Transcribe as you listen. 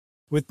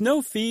With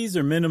no fees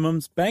or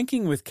minimums,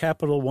 banking with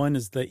Capital One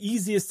is the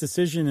easiest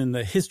decision in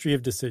the history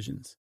of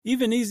decisions.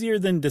 Even easier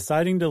than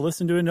deciding to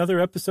listen to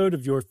another episode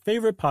of your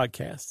favorite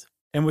podcast.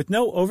 And with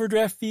no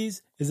overdraft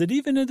fees, is it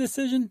even a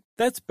decision?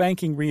 That's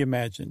banking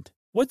reimagined.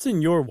 What's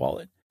in your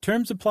wallet?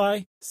 Terms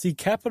apply. See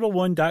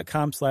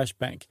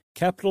CapitalOne.com/bank.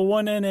 Capital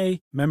One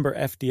N.A., member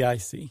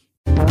FDIC.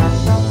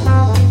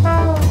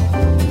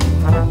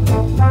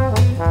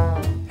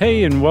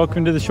 Hey, and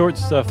welcome to the Short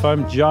Stuff.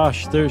 I'm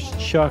Josh. There's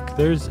Chuck.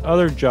 There's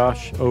other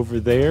Josh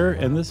over there.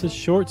 And this is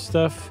Short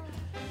Stuff.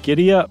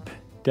 Giddy up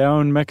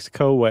down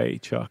Mexico way,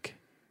 Chuck.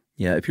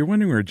 Yeah, if you're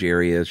wondering where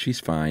Jerry is, she's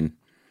fine.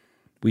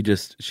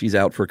 She's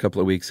out for a couple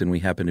of weeks, and we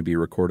happen to be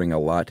recording a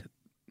lot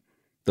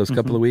those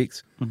couple of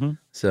weeks. Mm-hmm.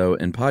 So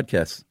in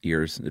podcast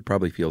years, it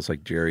probably feels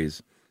like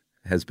Jerry's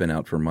has been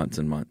out for months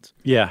and months.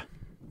 Yeah.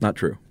 Not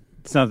true.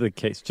 It's not the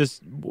case.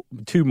 Just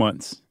 2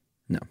 months.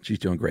 No, she's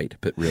doing great,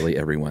 but really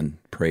everyone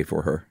pray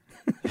for her.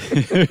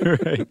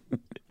 Right.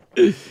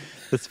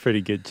 That's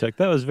pretty good, Chuck.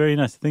 That was very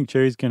nice. I think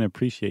Jerry's going to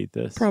appreciate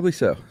this. Probably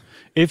so.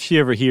 If she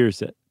ever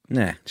hears it.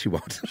 Nah, she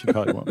won't. She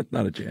probably won't.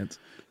 Not a chance.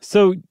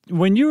 So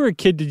when you were a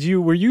kid,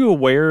 were you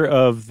aware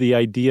of the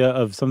idea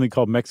of something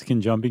called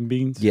Mexican jumping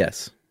beans?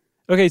 Yes.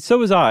 Okay, so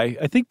was I.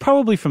 I think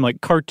probably from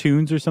like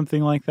cartoons or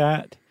something like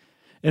that.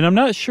 And I'm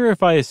not sure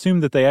if I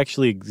assumed that they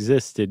actually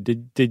existed.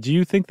 Did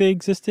you think they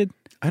existed?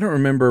 I don't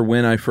remember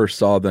when I first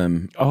saw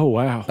them. Oh,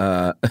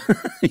 wow.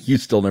 You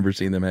still never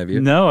seen them, have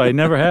you? No, I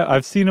never have.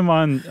 I've seen them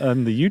on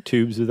the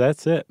YouTubes, so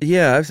that's it.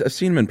 Yeah, I've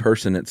seen them in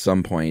person at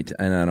some point,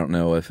 and I don't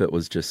know if it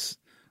was just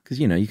because,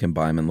 you can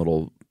buy them in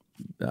little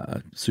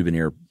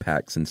souvenir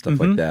packs and stuff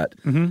like that.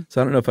 Mm-hmm.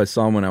 So I don't know if I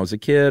saw them when I was a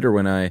kid or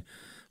when I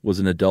was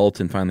an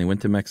adult and finally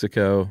went to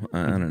Mexico.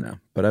 I don't know,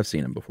 but I've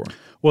seen them before.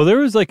 Well, there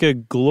was like a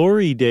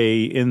glory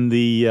day in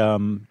the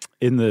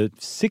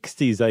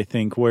 60s, I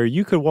think, where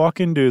you could walk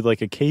into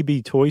like a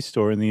KB toy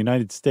store in the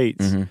United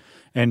States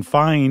and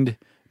find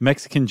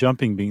Mexican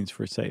jumping beans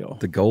for sale.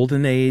 The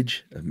golden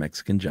age of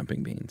Mexican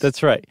jumping beans.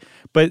 That's right.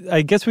 But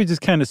I guess we just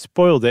kind of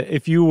spoiled it.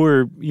 If you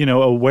were,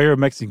 aware of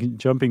Mexican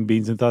jumping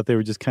beans and thought they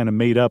were just kind of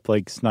made up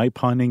like snipe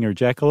hunting or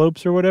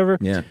jackalopes or whatever.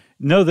 Yeah.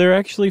 No, they're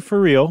actually for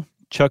real.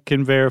 Chuck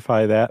can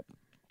verify that.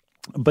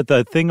 But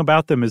the thing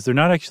about them is they're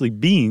not actually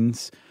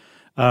beans.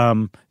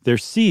 They're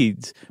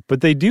seeds. But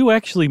they do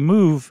actually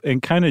move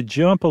and kind of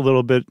jump a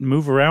little bit,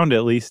 move around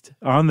at least,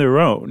 on their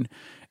own.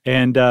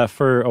 And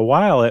for a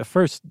while, at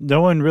first,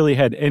 no one really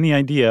had any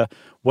idea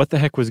what the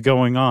heck was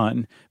going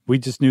on. We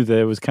just knew that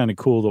it was kind of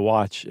cool to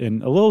watch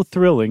and a little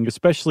thrilling,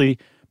 especially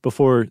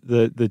before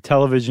the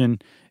television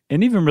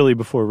and even really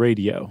before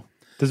radio.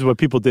 This is what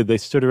people did. They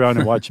stood around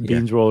and watched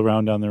beans roll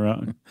around on their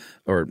own.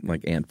 Or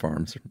like ant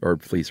farms or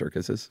flea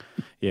circuses.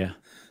 Yeah.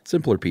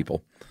 Simpler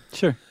people.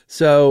 Sure.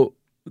 So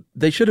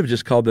they should have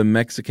just called them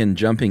Mexican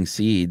jumping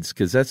seeds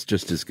because that's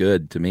just as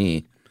good to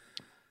me.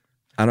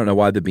 I don't know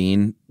why the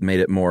bean made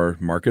it more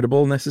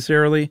marketable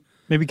necessarily.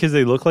 Maybe because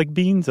they look like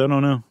beans? I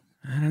don't know.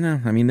 I don't know.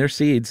 I mean, they're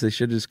seeds. They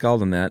should have just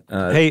called them that.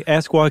 Hey,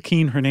 ask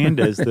Joaquin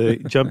Hernandez, the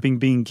jumping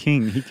bean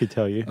king. He could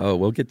tell you. Oh,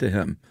 we'll get to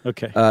him.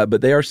 Okay.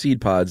 But they are seed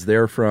pods.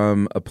 They're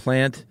from a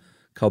plant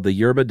called the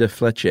yerba de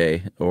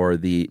fleche or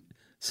the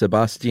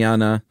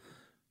Sebastiana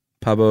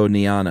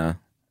pavoniana.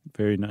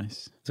 Very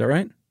nice. Is that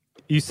right?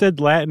 You said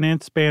Latin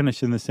and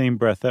Spanish in the same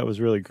breath. That was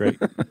really great.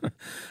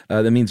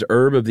 That means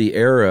herb of the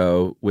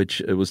arrow,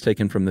 which it was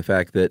taken from the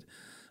fact that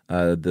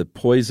the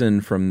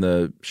poison from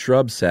the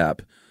shrub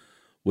sap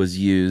was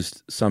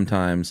used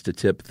sometimes to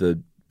tip the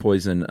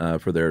poison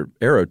for their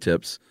arrow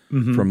tips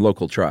from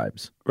local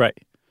tribes. Right.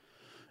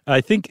 I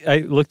think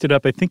I looked it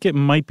up. I think it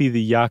might be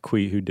the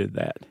Yaqui who did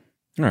that.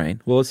 All right.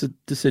 Well, it's a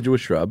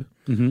deciduous shrub.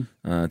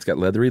 It's got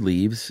leathery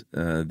leaves.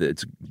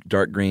 It's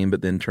dark green,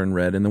 but then turn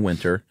red in the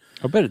winter.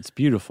 I bet it's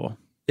beautiful.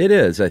 It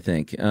is, I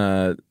think.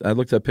 I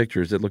looked up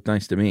pictures. It looked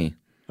nice to me.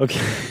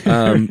 Okay.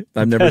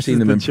 I've never seen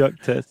them in Chuck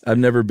test. I've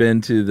never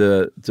been to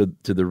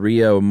the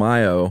Rio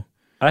Mayo.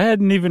 I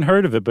hadn't even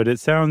heard of it, but it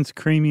sounds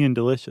creamy and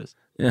delicious.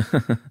 Yeah.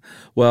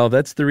 Well,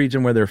 that's the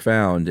region where they're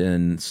found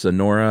in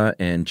Sonora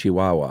and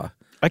Chihuahua.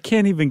 I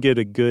can't even get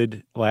a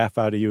good laugh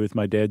out of you with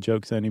my dad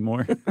jokes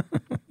anymore.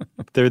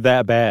 They're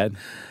that bad.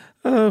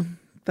 That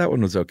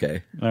one was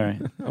okay. All right.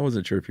 I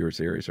wasn't sure if you were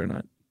serious or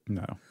not.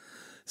 No.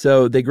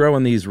 So they grow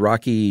on these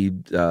rocky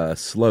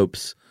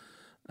slopes.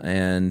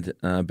 And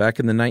back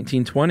in the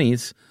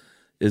 1920s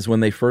is when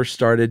they first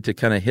started to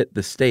kind of hit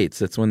the states.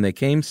 That's when they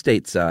came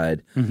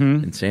stateside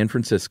in San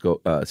Francisco.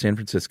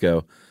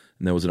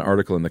 And there was an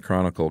article in the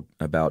Chronicle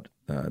about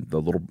the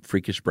little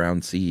freakish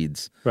brown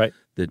seeds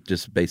that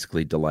just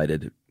basically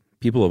delighted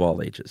people of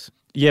all ages.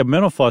 Yeah,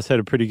 Mental Floss had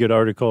a pretty good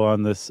article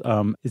on this.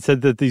 It said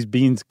that these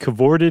beans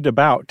cavorted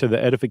about to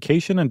the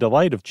edification and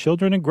delight of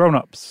children and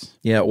grown-ups.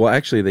 Yeah, well,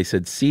 actually, they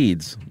said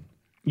seeds.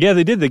 Yeah,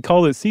 they did. They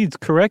called it seeds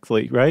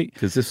correctly, right?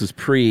 Because this was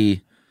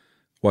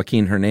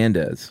pre-Joaquin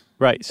Hernandez.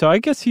 Right. So I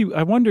guess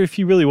I wonder if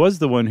he really was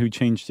the one who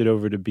changed it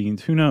over to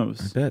beans. Who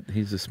knows? I bet.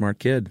 He's a smart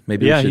kid.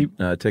 Maybe we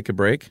should take a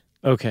break.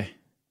 Okay.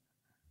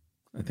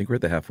 I think we're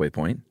at the halfway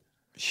point.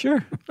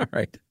 Sure. All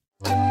right.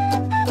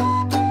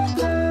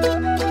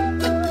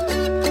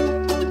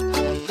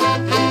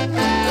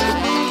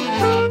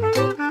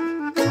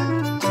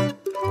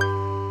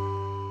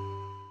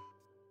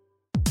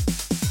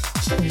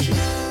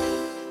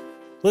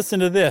 listen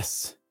to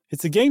this.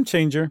 It's a game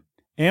changer.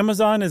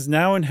 Amazon is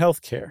now in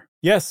healthcare.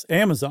 Yes,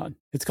 Amazon.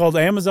 It's called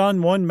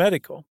Amazon One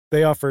Medical.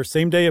 They offer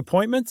same-day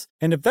appointments,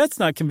 and if that's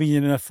not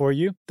convenient enough for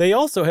you, they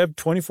also have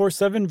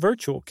 24/7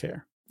 virtual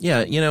care.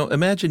 Yeah,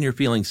 imagine you're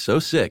feeling so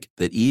sick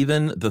that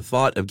even the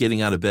thought of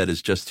getting out of bed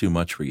is just too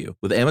much for you.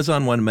 With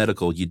Amazon One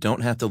Medical, you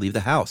don't have to leave the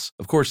house.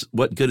 Of course,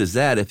 what good is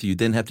that if you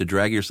then have to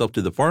drag yourself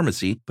to the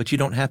pharmacy? But you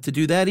don't have to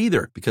do that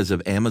either because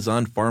of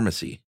Amazon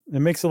Pharmacy.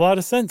 It makes a lot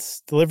of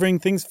sense. Delivering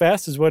things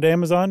fast is what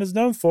Amazon is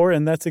known for,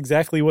 and that's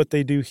exactly what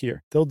they do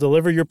here. They'll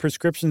deliver your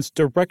prescriptions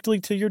directly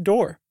to your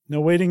door.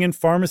 No waiting in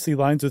pharmacy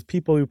lines with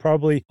people who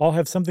probably all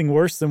have something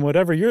worse than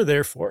whatever you're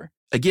there for.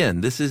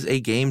 Again, this is a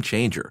game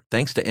changer.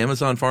 Thanks to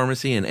Amazon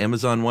Pharmacy and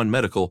Amazon One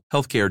Medical,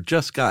 healthcare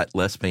just got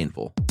less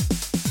painful.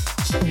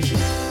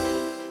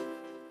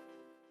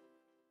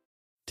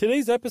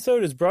 Today's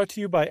episode is brought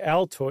to you by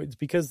Altoids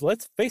because,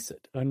 let's face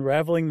it,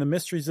 unraveling the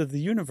mysteries of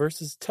the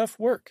universe is tough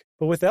work.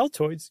 But with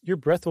Altoids, your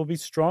breath will be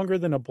stronger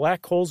than a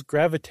black hole's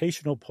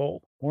gravitational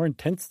pull, more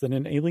intense than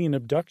an alien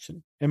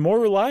abduction, and more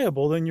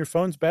reliable than your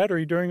phone's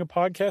battery during a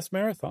podcast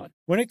marathon.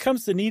 When it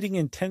comes to needing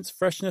intense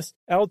freshness,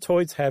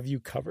 Altoids have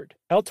you covered.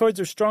 Altoids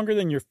are stronger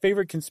than your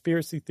favorite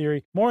conspiracy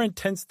theory, more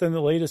intense than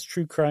the latest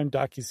true crime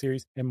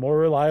docuseries, and more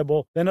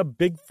reliable than a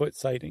Bigfoot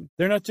sighting.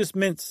 They're not just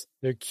mints,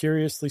 they're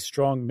curiously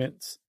strong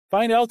mints.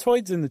 Find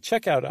Altoids in the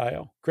checkout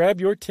aisle. Grab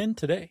your tin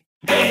today.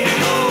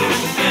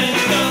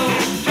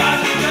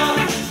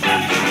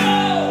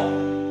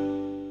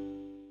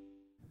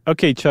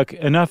 Okay, Chuck,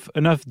 enough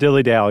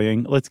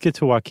dilly-dallying. Let's get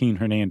to Joaquin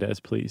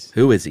Hernandez, please.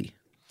 Who is he?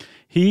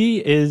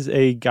 He is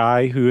a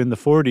guy who in the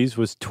 40s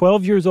was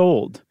 12 years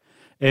old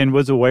and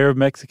was aware of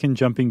Mexican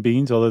jumping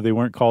beans, although they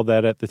weren't called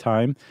that at the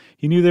time.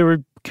 He knew they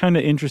were kind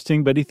of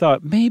interesting, but he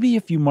thought maybe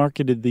if you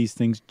marketed these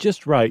things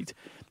just right,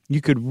 you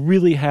could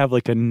really have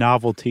like a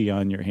novelty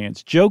on your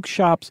hands. Joke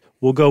shops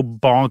will go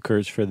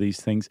bonkers for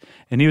these things.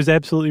 And he was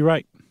absolutely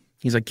right.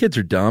 He's like, kids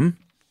are dumb.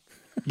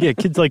 Yeah,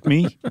 kids like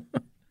me.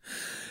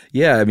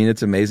 Yeah, I mean,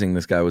 it's amazing.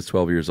 This guy was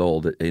 12 years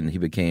old, and he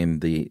became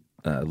the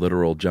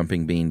literal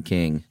jumping bean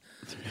king.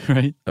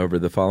 Right. Over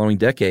the following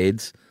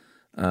decades.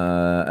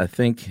 I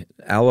think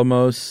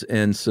Alamos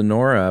and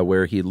Sonora,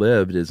 where he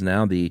lived, is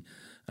now the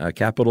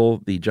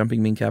capital, the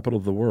jumping bean capital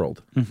of the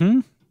world.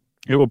 Mm-hmm.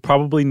 It will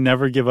probably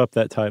never give up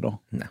that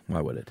title. No, why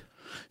would it?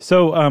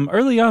 So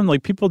early on,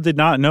 like people did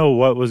not know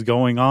what was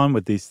going on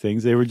with these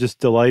things. They were just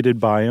delighted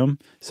by them.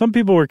 Some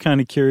people were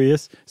kind of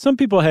curious. Some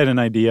people had an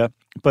idea,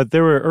 but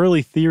there were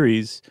early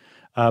theories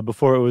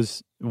before it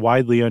was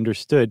widely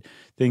understood.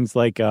 Things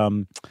like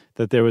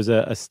that there was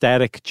a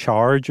static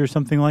charge or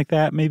something like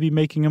that, maybe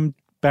making them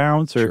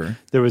bounce, or Sure.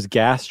 There was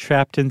gas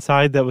trapped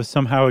inside that was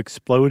somehow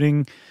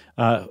exploding.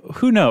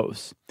 Who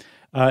knows?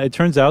 It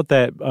turns out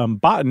that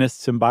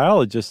botanists and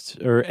biologists,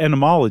 or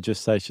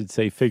entomologists, I should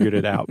say, figured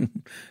it out.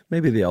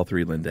 Maybe they all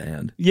three lend a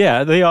hand.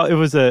 Yeah, it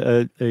was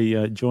a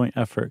joint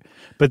effort.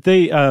 But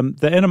the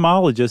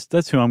entomologist,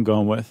 that's who I'm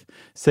going with,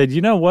 said,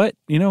 you know what?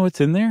 You know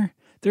what's in there?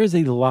 There's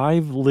a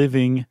live,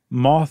 living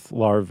moth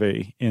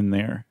larvae in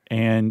there,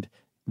 and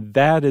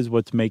that is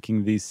what's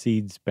making these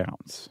seeds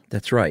bounce.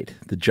 That's right.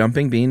 The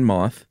jumping bean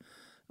moth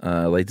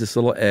lays its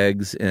little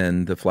eggs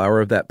in the flower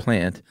of that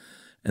plant.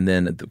 And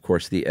then, of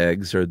course, the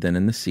eggs are then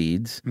in the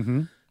seeds.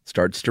 Mm-hmm.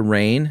 Starts to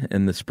rain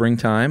in the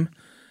springtime,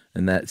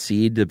 and that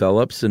seed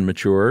develops and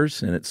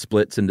matures, and it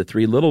splits into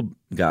three little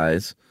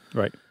guys.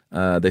 Right.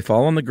 They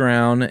fall on the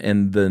ground,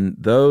 and then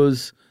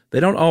those, they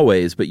don't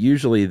always, but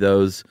usually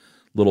those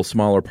little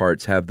smaller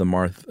parts have the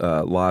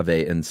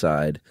larvae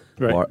inside.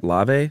 Right.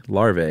 Larvae.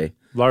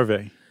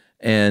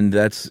 And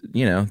that's,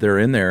 they're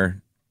in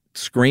there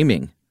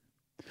screaming.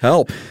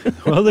 Help.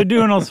 Well, they're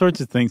doing all sorts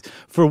of things.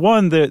 For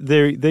one,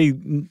 they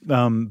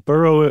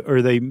burrow,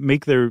 or they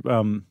make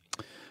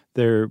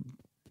their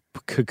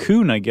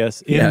cocoon, I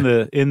guess,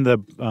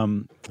 in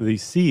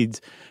these seeds,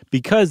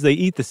 because they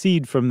eat the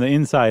seed from the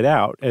inside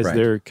out as Right.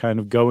 they're kind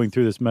of going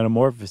through this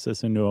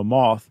metamorphosis into a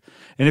moth.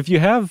 And if you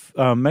have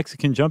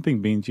Mexican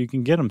jumping beans, you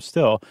can get them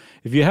still.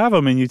 If you have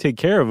them and you take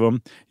care of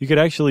them, you could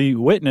actually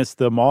witness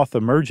the moth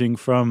emerging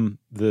from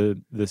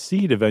the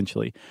seed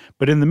eventually.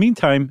 But in the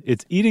meantime,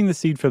 it's eating the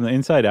seed from the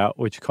inside out,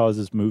 which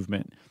causes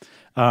movement.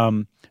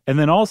 And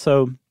then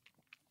also,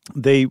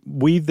 they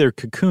weave their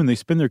cocoon, they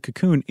spin their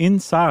cocoon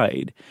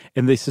inside,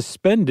 and they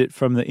suspend it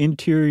from the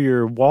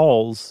interior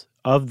walls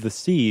of the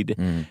seed.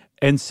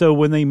 And so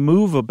when they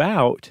move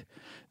about,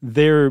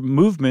 their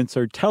movements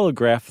are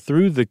telegraphed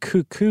through the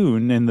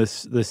cocoon and the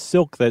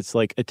silk that's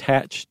like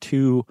attached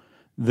to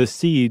the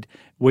seed,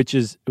 which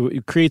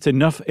it creates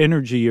enough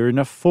energy or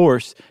enough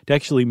force to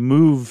actually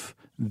move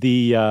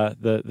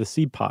the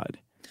seed pod.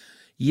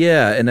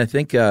 Yeah, and I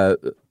think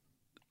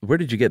where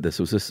did you get this?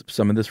 Was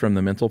some of this from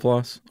the Mental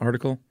Floss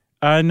article?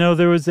 No,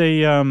 there was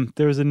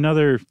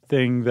another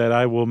thing that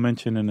I will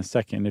mention in a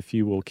second if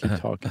you will keep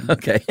talking.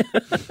 Okay.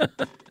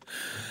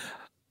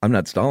 I'm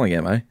not stalling,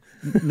 am I?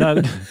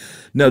 No,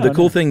 No, the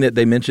cool thing that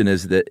they mention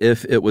is that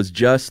if it was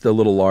just the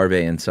little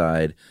larvae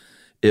inside,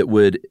 it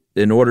would,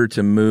 in order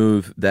to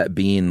move that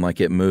bean like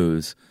it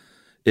moves,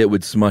 it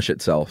would smush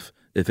itself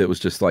if it was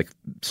just like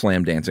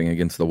slam dancing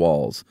against the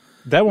walls.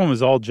 That one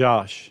was all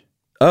Josh.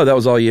 Oh, that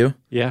was all you?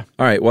 Yeah.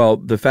 All right. Well,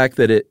 the fact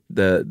that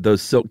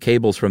those silk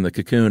cables from the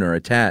cocoon are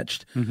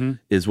attached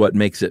is what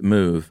makes it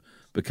move.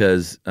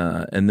 Because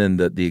and then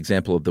the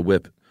example of the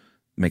whip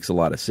makes a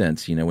lot of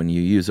sense. You know, when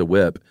you use a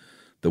whip,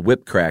 the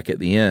whip crack at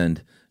the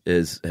end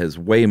has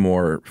way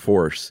more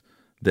force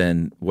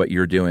than what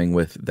you're doing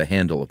with the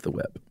handle of the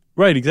whip.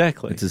 Right.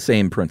 Exactly. It's the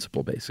same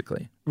principle,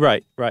 basically.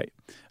 Right. Right.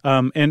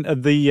 And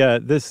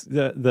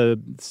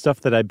the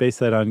stuff that I base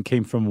that on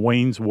came from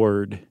Wayne's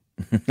Word.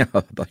 I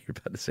thought you were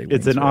about to say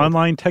It's an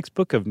online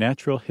textbook of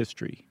natural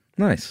history.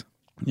 Nice.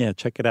 Yeah,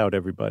 check it out,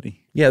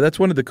 everybody. Yeah, that's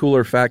one of the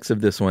cooler facts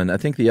of this one. I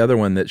think the other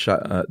one that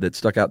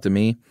stuck out to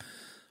me,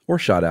 or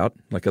shot out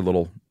like a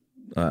little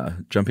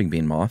jumping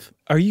bean moth.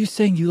 Are you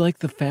saying you like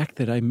the fact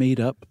that I made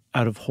up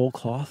out of whole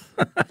cloth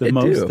the I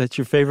most? do. That's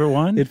your favorite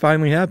one? It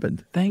finally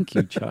happened. Thank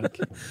you, Chuck.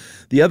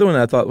 The other one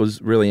I thought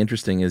was really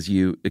interesting is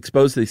you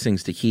expose these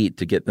things to heat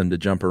to get them to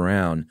jump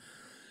around,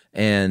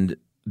 and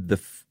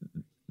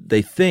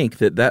they think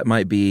that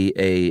might be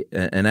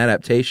an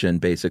adaptation,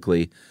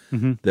 basically,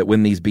 that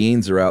when these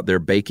beans are out there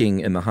baking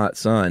in the hot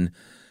sun,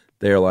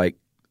 they're like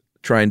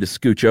trying to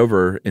scooch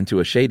over into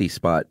a shady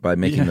spot by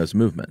making those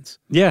movements.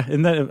 Yeah,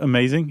 isn't that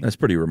amazing? That's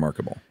pretty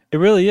remarkable. It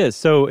really is.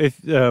 So if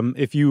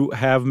you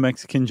have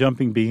Mexican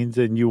jumping beans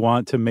and you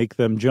want to make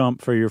them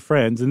jump for your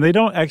friends, and they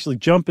don't actually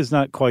jump is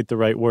not quite the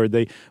right word.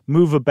 They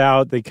move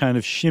about, they kind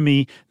of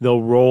shimmy,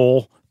 they'll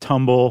roll,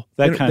 tumble,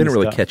 that kind of stuff. They don't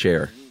really catch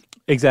air.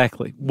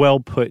 Exactly. Well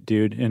put,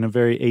 dude, in a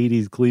very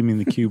 80s Gleaming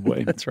the Cube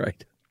way. That's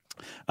right.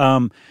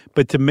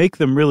 But to make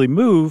them really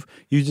move,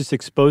 you just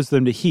expose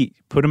them to heat,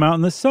 put them out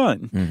in the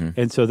sun.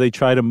 And so they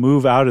try to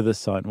move out of the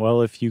sun.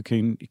 Well, if you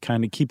can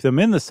kind of keep them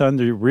in the sun,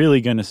 they're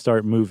really going to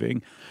start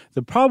moving.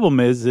 The problem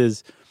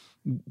is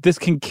this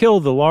can kill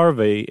the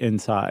larvae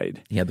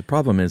inside. Yeah, the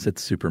problem is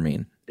it's super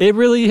mean. It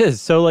really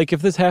is. So, like,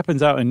 if this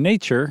happens out in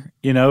nature,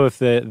 you know, if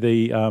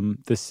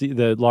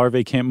the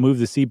larvae can't move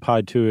the seed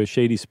pod to a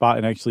shady spot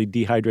and actually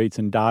dehydrates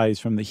and dies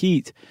from the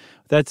heat,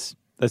 that's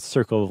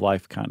circle of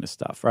life kind of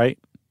stuff, right?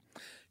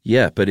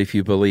 Yeah, but if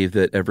you believe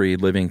that every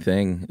living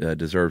thing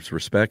deserves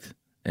respect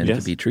and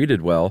to be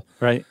treated well,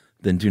 right,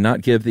 then do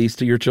not give these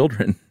to your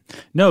children.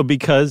 No,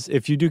 because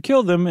if you do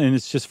kill them and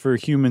it's just for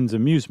humans'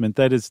 amusement,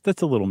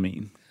 that's a little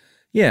mean.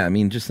 Yeah, I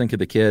mean, just think of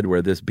the kid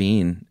where this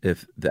bean,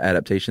 if the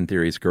adaptation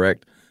theory is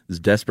correct, is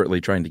desperately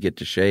trying to get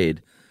to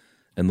shade,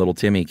 and little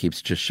Timmy keeps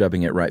just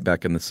shoving it right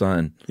back in the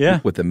sun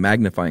with a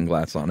magnifying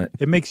glass on it.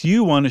 It makes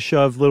you want to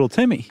shove little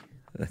Timmy.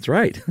 That's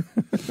right.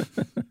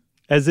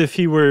 As if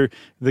he were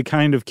the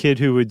kind of kid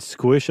who would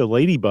squish a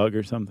ladybug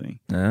or something.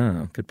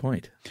 Oh, good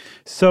point.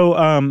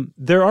 So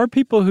there are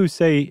people who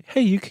say,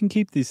 hey, you can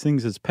keep these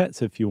things as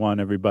pets if you want,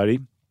 everybody.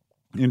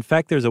 In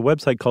fact, there's a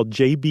website called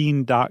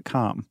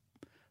jbean.com,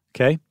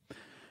 okay?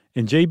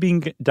 And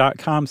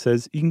jbean.com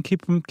says you can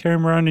keep them, carry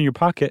them around in your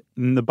pocket,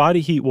 and the body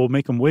heat will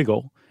make them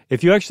wiggle.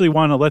 If you actually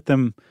want to let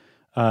them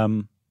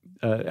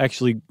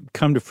actually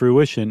come to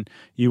fruition,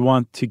 you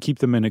want to keep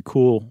them in a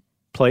cool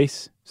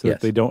place so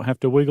that they don't have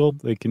to wiggle.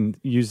 They can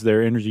use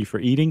their energy for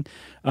eating.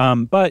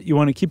 But you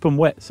want to keep them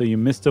wet, so you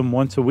mist them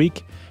once a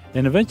week.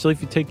 And eventually,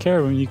 if you take care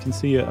of them, you can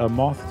see a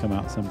moth come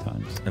out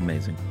sometimes.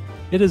 Amazing.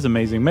 It is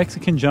amazing.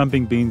 Mexican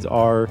jumping beans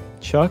are,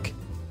 Chuck?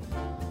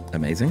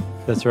 Amazing.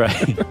 That's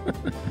right.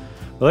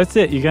 Well, that's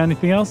it. You got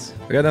anything else?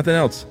 I got nothing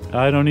else.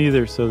 I don't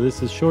either. So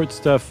this is Short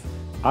Stuff.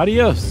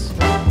 Adios.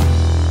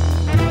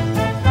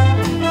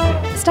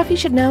 Stuff You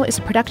Should Know is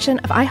a production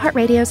of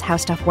iHeartRadio's How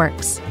Stuff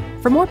Works.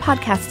 For more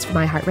podcasts from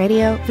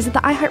iHeartRadio, visit the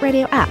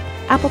iHeartRadio app,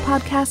 Apple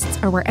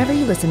Podcasts, or wherever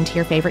you listen to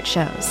your favorite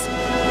shows.